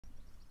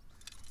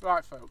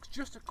Right folks,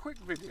 just a quick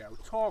video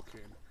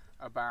talking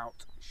about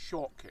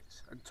short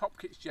kits and top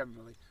kits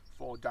generally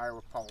for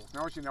Daiwa poles.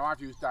 Now as you know,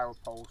 I've used Daiwa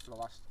poles for the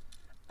last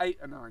 8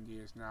 or 9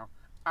 years now,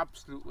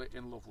 absolutely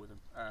in love with them.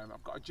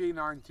 I've got a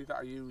G90 that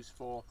I use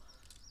for,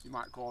 you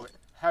might call it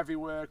heavy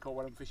work or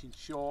when I'm fishing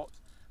short,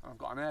 and I've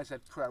got an AZ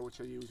Pro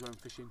which I use when I'm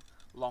fishing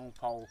long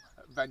pole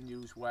at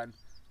venues when,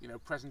 you know,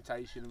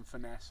 presentation and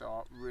finesse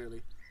are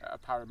really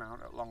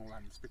paramount at long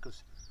lengths,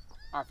 because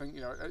I think,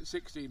 you know, at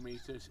 16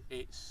 metres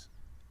it's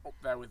up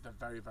there with the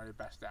very, very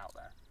best out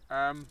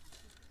there.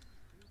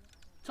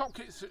 Top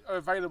kits are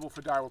available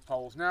for Daiwa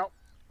poles. Now,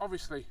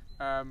 obviously,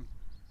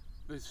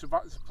 they're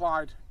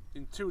supplied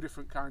in 2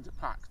 different kinds of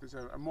packs. There's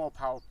a more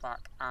power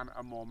pack and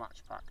a more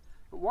match pack.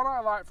 But what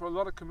I like for a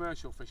lot of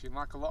commercial fishing,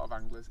 like a lot of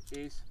anglers,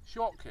 is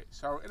short kit.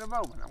 So in a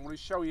moment, I'm going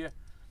to show you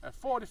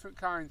 4 different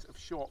kinds of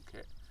short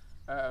kit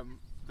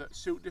that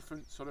suit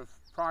different sort of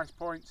price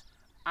points,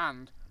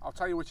 and I'll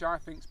tell you which I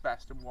think's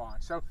best and why.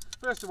 So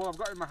first of all, I've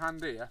got in my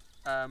hand here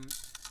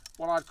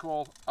what I'd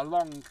call a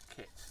long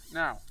kit.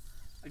 Now,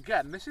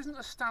 again, this isn't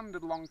a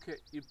standard long kit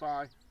you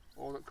buy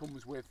or that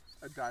comes with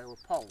a Daiwa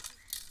pole.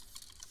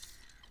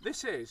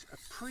 This is a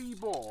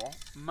pre-bore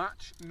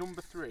match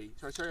number 3.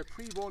 So a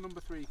pre-bore number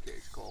 3 kit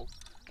it's called,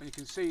 and you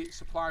can see it's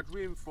supplied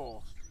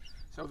reinforced.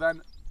 So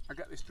then I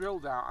get this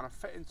drilled out and I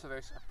fit into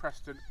this a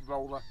Preston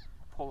roller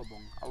puller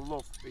bung. I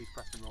love these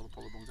Preston roller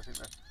puller bungs. I think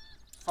they're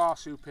far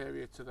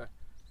superior to the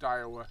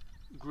Daiwa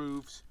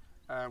grooves,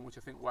 which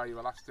I think wear you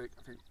elastic.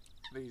 I think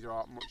these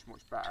are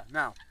much better.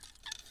 Now,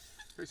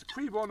 so it's a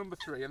pre-bore number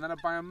 3, and then I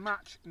buy a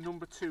match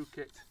number 2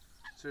 kit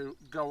to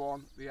go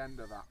on the end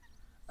of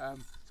that.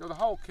 So the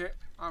whole kit,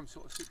 I'm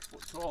sort of 6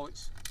 foot tall,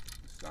 it's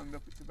stand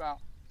up, it's about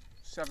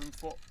 7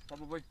 foot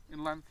probably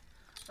in length.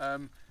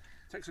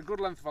 Takes a good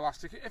length of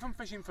elastic. If I'm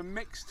fishing for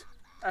mixed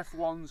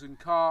F1s and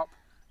carp,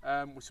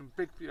 with some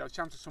big, you know,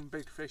 chance of some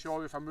big fish,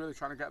 or if I'm really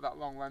trying to get that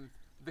long length,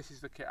 this is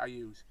the kit I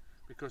use,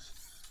 because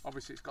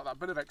obviously it's got that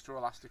bit of extra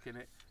elastic in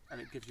it and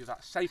it gives you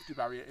that safety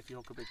barrier if you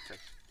hook a big fish.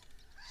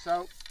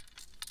 So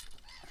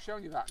I've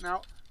shown you that.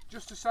 Now,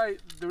 just to say,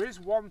 there is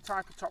one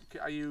type of top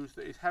kit I use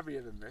that is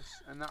heavier than this,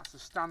 and that's the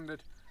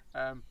standard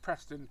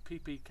Preston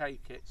PPK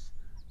kits.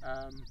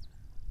 I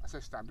say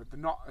standard, they're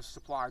not as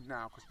supplied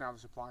now, because now they're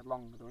supplied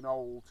longer. They're an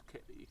old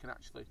kit that you can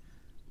actually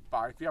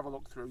buy. If you have a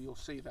look through, you'll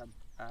see them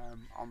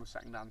on the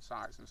second-hand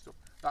sites and stuff.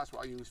 That's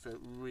what I use for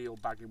real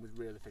bagging with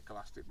really thick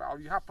elastic. But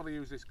I'll happily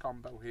use this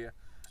combo here.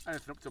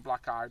 Anything up to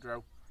black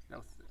hydro, you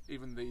know,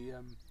 even the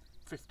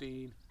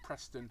 15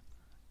 Preston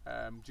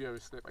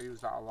Duraslip, I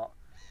use that a lot.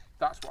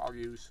 That's what I'll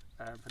use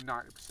for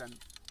 90%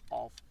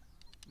 of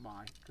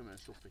my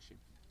commercial fishing.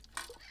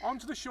 On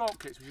to the short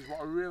kits, which is what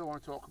I really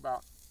want to talk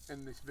about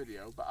in this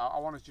video, but I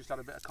want to just add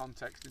a bit of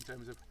context in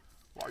terms of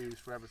what I use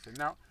for everything.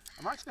 Now,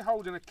 I'm actually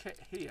holding a kit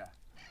here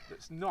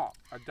that's not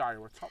a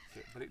Daiwa top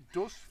kit, but it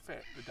does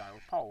fit the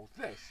Daiwa poles.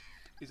 This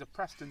is a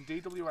Preston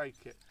DWA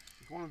kit.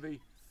 It's one of the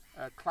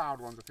cloud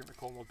ones, I think they're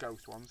called, or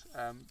ghost ones,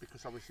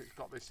 because obviously it's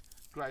got this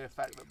grey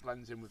effect that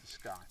blends in with the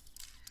sky.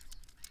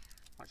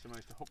 I actually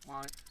managed to hook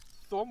my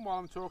thumb while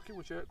I'm talking,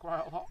 which hurt quite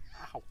a lot.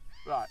 Ow!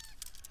 Right,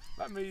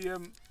 let me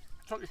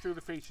talk you through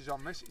the features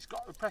on this. It's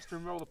got the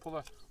Preston roller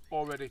puller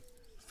already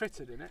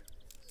fitted in it.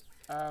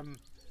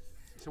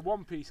 It's a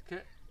one-piece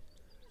kit.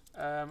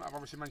 I've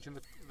obviously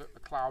mentioned the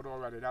cloud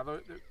already. Now,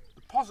 the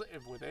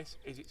positive with this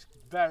is it's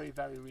very,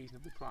 very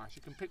reasonably priced.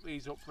 You can pick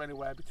these up for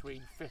anywhere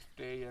between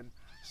 50 and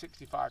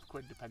 65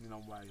 quid, depending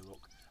on where you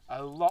look.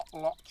 A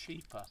lot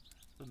cheaper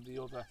than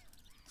the other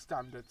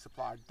standard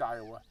supplied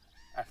Daiwa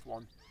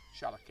F1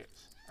 shallow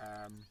kits.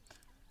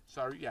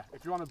 So yeah,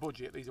 if you're on a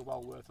budget, these are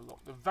well worth a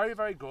look. They're very,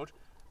 very good.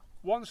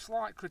 One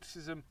slight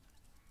criticism,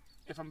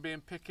 if I'm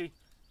being picky,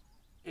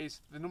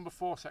 is the number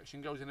 4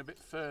 section goes in a bit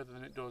further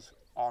than it does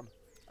on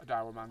a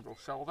Daiwa mandrel.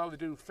 So although they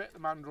do fit the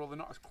mandrel, they're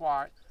not as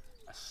quite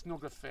a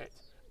snugger fit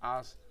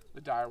as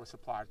the Daiwa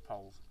supplied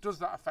poles. Does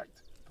that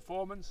affect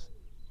performance?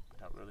 I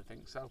don't really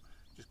think so.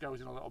 It just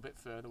goes in a little bit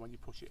further when you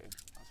push it in.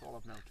 That's all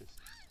I've noticed.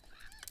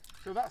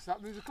 So that's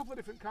that. There's a couple of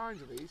different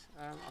kinds of these.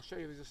 I'll show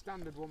you. There's a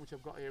standard one which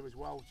I've got here as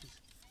well, which is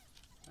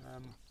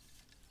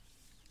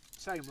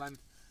same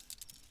length.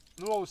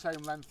 They're all the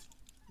same length,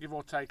 give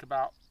or take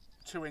about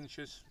 2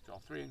 inches or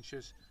 3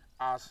 inches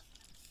as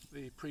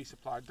the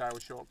pre-supplied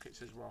Daiwa short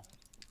kits as well.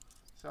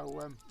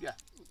 So yeah,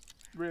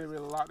 really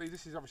like these.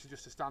 This is obviously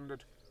just a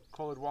standard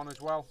coloured one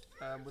as well,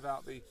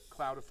 without the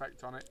cloud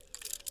effect on it.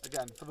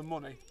 Again, for the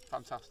money,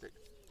 fantastic.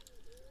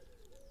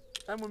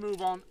 Then we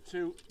move on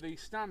to the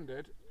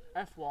standard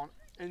F1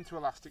 into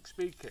elastic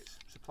speed kits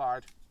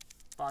supplied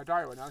by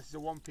Daiwa. Now this is a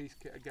one-piece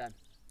kit again.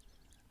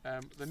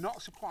 They're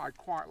not supplied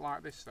quite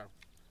like this though.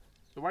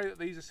 The way that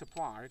these are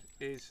supplied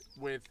is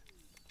with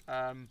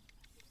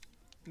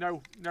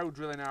no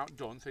drilling out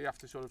done, so you have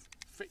to sort of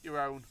fit your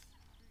own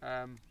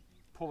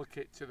puller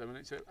kit to them, and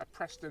it's a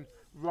Preston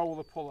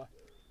roller puller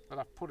that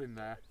I've put in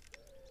there.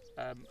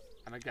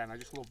 And again, I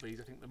just love these.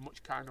 I think they're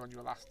much kinder on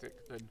your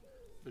elastic than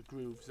the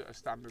grooves that are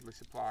standardly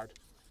supplied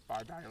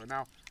by Daiwa.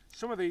 Now,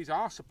 some of these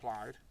are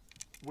supplied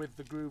with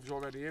the grooves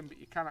already in, but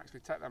you can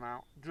actually take them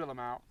out, drill them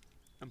out,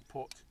 and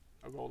put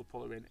a roller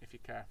puller in if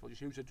you're careful.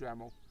 Just use a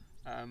Dremel.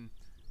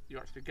 You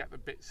actually get the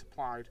bit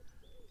supplied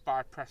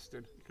by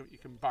Preston. You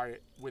can buy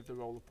it with the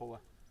roller puller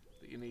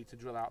that you need to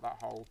drill out that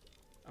hole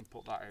and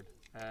put that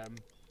in.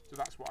 So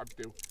that's what I'd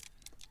do.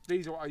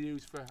 These are what I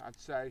use for, I'd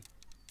say,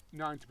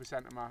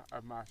 90%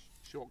 of my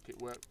short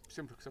kit work,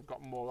 simply because I've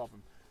got more of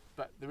them.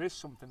 But there is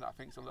something that I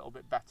think is a little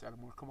bit better, and I'm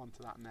going to come on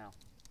to that now.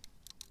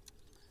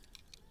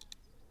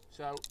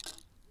 So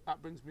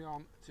that brings me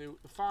on to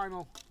the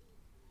final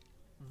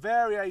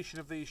variation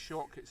of these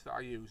short kits that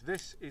I use.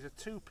 This is a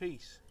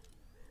two-piece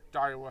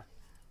Daiwa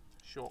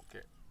short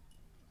kit.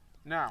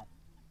 Now,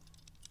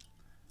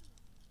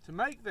 to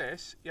make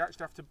this, you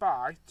actually have to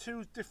buy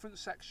two different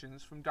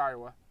sections from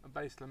Daiwa and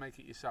basically make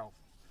it yourself.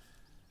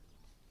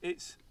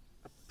 It's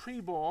a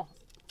pre-bore,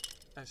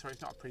 sorry,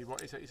 it's not a pre-bore,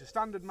 it's a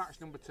standard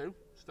match number 2 to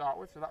start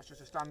with, so that's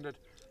just a standard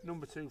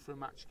number 2 for a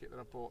match kit that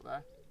I bought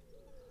there.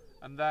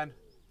 And then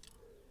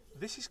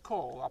this is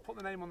called, I'll put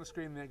the name on the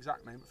screen, the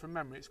exact name, but from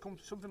memory it's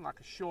something like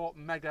a short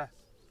mega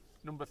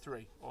number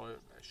 3 or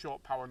a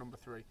short power number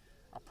 3.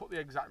 I'll put the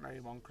exact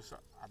name on because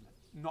I'm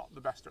not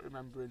the best at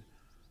remembering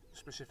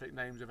specific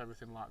names of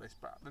everything like this,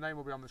 but the name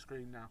will be on the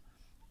screen now.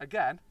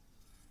 Again,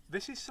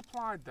 this is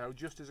supplied though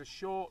just as a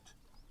short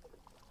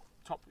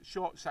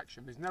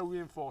section. There's no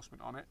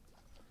reinforcement on it.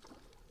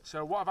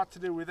 So what I've had to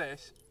do with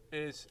this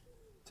is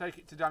take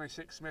it to Danny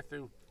Sixsmith,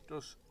 who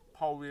does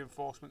pole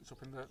reinforcements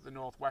up in the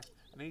northwest,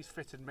 and he's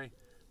fitted me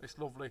this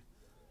lovely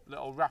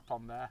little wrap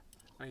on there,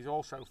 and he's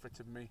also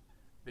fitted me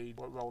the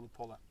roller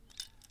puller.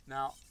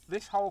 Now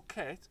this whole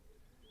kit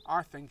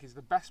I think is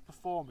the best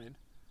performing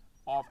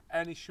of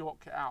any short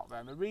kit out there,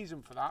 and the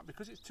reason for that,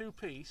 because it's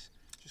two-piece,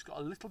 it's just got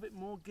a little bit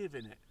more give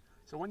in it.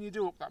 So when you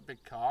do up that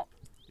big carp,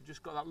 you've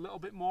just got that little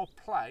bit more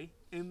play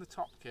in the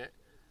top kit,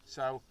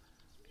 so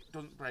it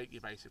doesn't break you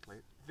basically.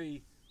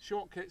 The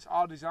short kits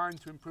are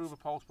designed to improve a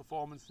pole's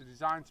performance, they're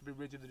designed to be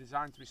rigid, they're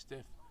designed to be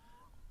stiff,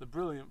 they're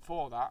brilliant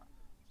for that,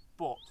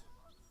 but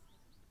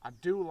I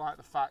do like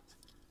the fact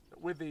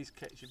that with these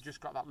kits you've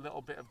just got that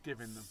little bit of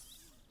give in them.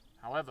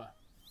 However,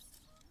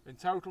 in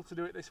total, to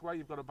do it this way,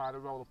 you've got to buy the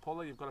roller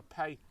puller, you've got to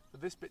pay for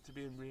this bit to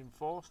be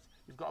reinforced,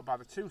 you've got to buy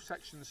the two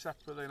sections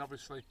separately, and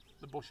obviously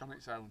the bush on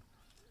its own.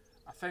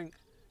 I think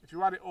if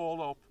you add it all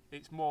up,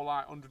 it's more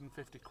like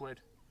 150 quid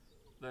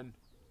than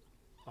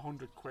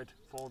 100 quid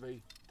for the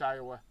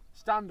Daiwa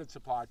standard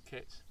supplied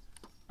kits,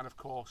 and of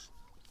course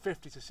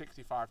 50 to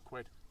 65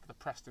 quid for the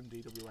Preston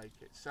DWA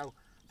kits. So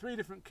 3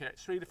 different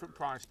kits, 3 different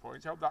price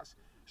points. I hope that's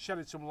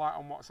shedded some light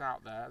on what's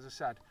out there. As I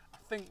said, I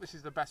think this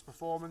is the best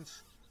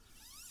performance.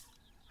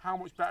 How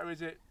much better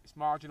is it? It's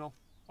marginal.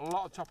 A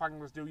lot of top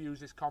anglers do use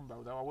this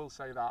combo though, I will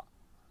say that.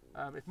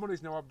 If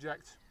money's no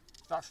object,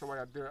 that's the way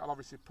I'd do it. I'll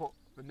obviously put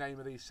the name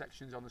of these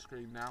sections on the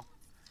screen now.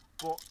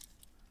 But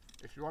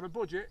if you're on a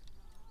budget,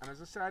 and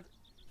as I said,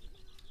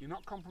 you're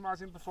not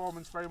compromising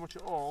performance very much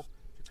at all,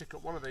 if you pick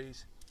up one of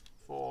these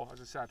for,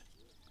 as I said,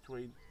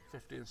 between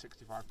 50 and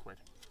 65 quid.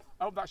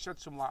 I hope that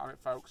sheds some light on it,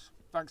 folks.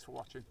 Thanks for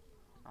watching.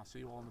 I'll see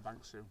you all on the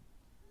bank soon.